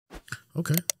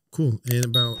Okay, cool. And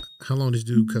about how long did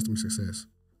you do customer success?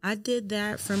 I did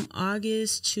that from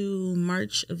August to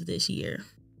March of this year.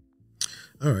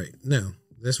 All right, now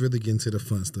let's really get into the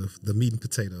fun stuff, the meat and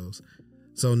potatoes.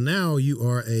 So now you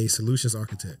are a solutions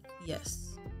architect.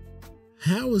 Yes.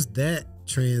 How was that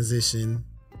transition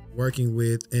working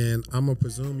with, and I'm going to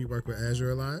presume you work with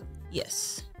Azure a lot?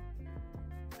 Yes.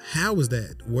 How was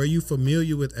that? Were you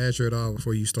familiar with Azure at all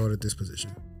before you started this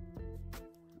position?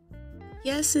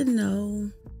 Yes and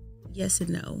no. Yes and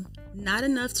no. Not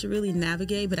enough to really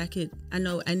navigate, but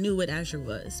I knew what Azure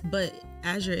was, but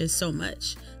Azure is so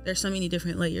much. There's so many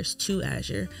different layers to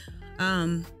Azure.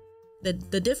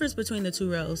 The difference between the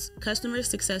two roles, customer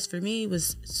success for me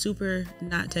was super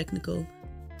not technical.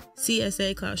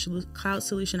 CSA, Cloud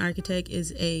Solution Architect,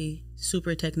 is a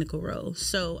super technical role.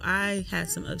 So I had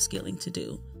some upskilling to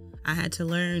do. I had to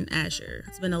learn Azure.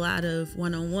 It's been a lot of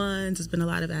one-on-ones. It's been a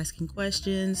lot of asking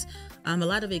questions, a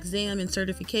lot of exam and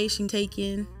certification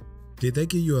taken. Did they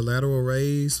give you a lateral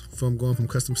raise from going from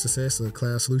customer success to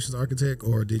cloud solutions architect,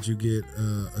 or did you get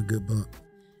a good bump?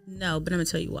 No, but I'm gonna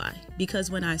tell you why.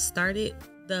 Because when I started,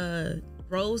 the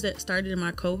roles that started in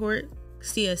my cohort,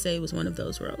 CSA was one of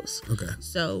those roles. Okay.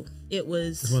 So it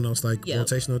was... It's one of those like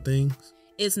rotational things?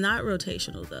 It's not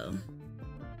rotational though.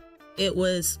 It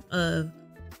was a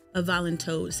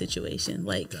voluntold situation.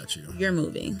 Like, got you. You're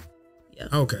moving. Yeah.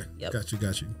 Okay. Yep.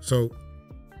 Got you. So,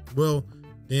 well,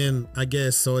 then I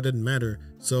guess, so it didn't matter.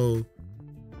 So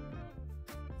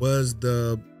was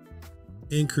the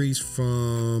increase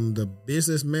from the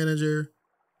business manager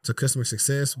to customer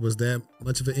success, was that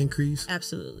much of an increase?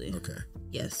 Absolutely. Okay.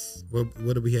 Yes.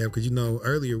 What do we have? Because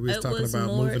earlier we was talking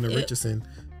about moving to Richardson.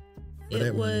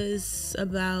 It was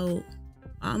about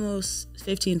almost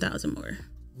 15,000 more.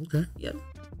 Okay. Yep.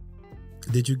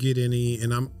 Did you get any,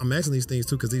 and I'm asking these things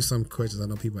too because these are some questions I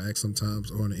know people ask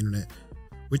sometimes or on the internet.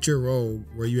 With your role,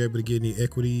 were you able to get any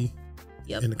equity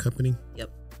in the company? Yep.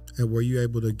 And were you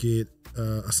able to get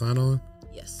a sign-on?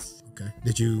 Yes. Okay.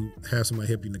 Did you have somebody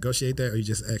help you negotiate that, or you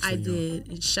just actually? I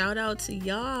did. Shout out to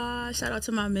y'all. Shout out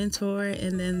to my mentor,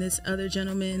 and then this other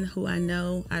gentleman who I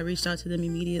know. I reached out to them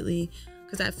immediately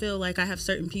because I feel like I have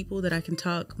certain people that I can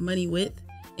talk money with,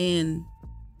 and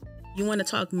you want to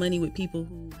talk money with people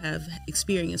who have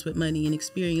experience with money and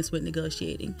experience with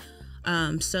negotiating.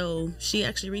 So she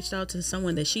actually reached out to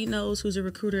someone that she knows who's a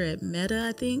recruiter at Meta,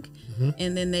 I think. Mm-hmm.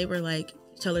 And then they were like,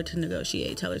 tell her to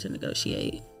negotiate.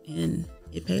 And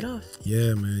it paid off.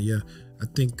 Yeah, man. Yeah. I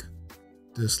think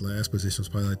this last position was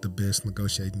probably like the best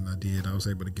negotiating I did. I was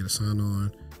able to get a sign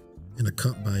on and a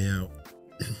comp buyout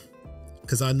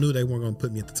because I knew they weren't going to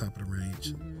put me at the top of the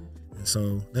range. Mm-hmm. And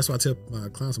so that's why I tell my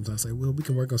clients sometimes, I say, well, we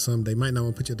can work on something. They might not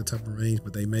want to put you at the top of the range,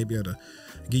 but they may be able to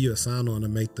give you a sign on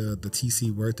and make the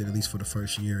TC worth it, at least for the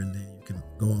first year. And then you can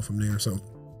go on from there. So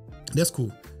that's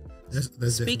cool.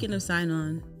 That's Speaking of sign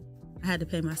on, I had to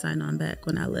pay my sign on back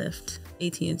when I left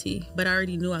AT&T, but I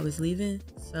already knew I was leaving.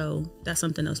 So that's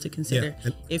something else to consider.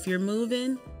 Yeah. If you're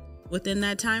moving within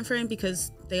that time frame,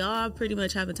 because they all pretty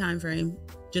much have a time frame,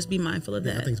 just be mindful of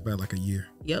that. I think it's about like a year.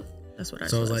 Yep. That's what I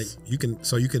So it's like you can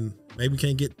maybe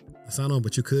can't get a sign on,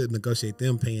 but you could negotiate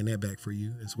them paying that back for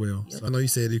you as well. Yep. So I know you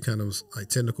said you kind of was like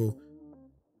technical.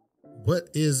 What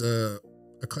is a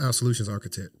cloud solutions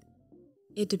architect?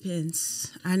 It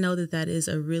depends. I know that is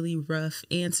a really rough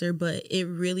answer, but it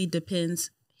really depends.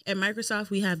 At Microsoft,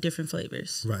 we have different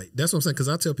flavors. Right. That's what I'm saying. Because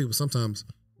I tell people sometimes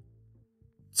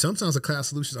a cloud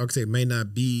solutions architect may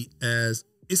not be as,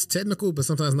 it's technical, but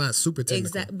sometimes not super technical.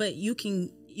 Exactly. But you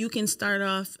can start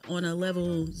off on a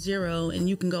level 0 and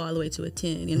you can go all the way to a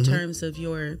 10 in terms of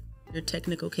your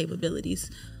technical capabilities.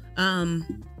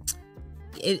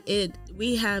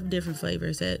 We have different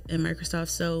flavors at Microsoft.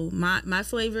 So my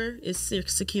flavor is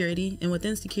security, and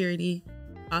within security,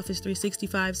 Office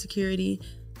 365 security,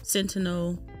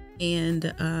 Sentinel,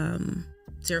 and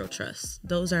Zero Trust.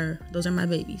 Those are my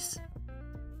babies.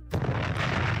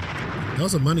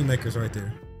 Those are money makers right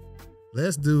there.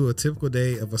 Let's do a typical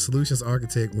day of a solutions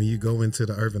architect when you go into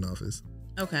the Urban office.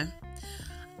 Okay.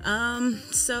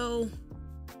 So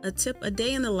a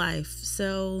day in the life.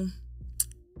 So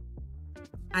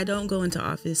I don't go into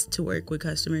office to work with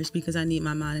customers because I need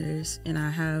my monitors and I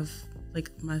have like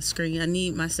my screen. I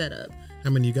need my setup. How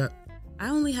many you got? I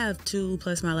only have 2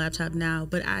 plus my laptop now,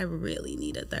 but I really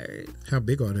need a third. How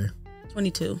big are they?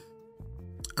 22.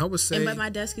 I would say. But my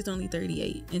desk is only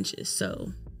 38 inches.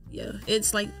 So yeah,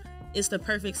 it's the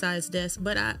perfect size desk.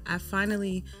 But I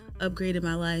finally upgraded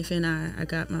my life and I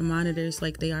got my monitors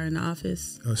like they are in the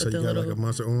office. Oh, so you got like a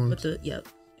monster arms? Yep.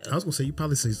 I was going to say, you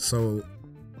probably see, so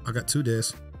I got 2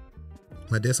 desks.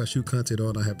 My desk I shoot content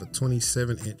on, I have a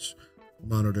 27-inch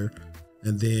monitor.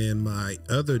 And then my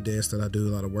other desk that I do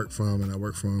a lot of work from, and I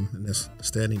work from, and that's the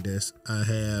standing desk. I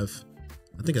have,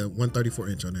 I think, a 134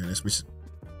 inch on there. That's which is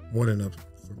more than enough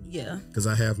for me. Yeah. Because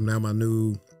I have now my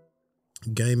new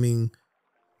gaming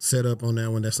setup on that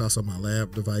one. That's also my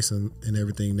lab device and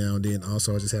everything now. And then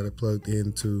also I just have it plugged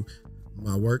into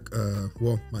my work,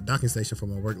 my docking station for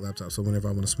my work laptop. So whenever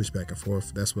I want to switch back and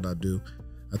forth, that's what I do.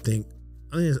 I think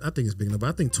it's big enough, but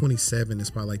I think 27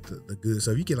 is probably like the good.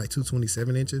 So if you get like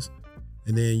 227 inches,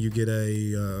 and then you get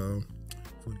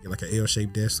like an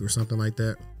L-shaped desk or something like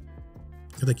that,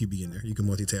 I think you'd be in there. You can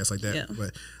multitask like that. Yeah.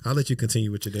 But I'll let you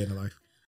continue with your day in the life.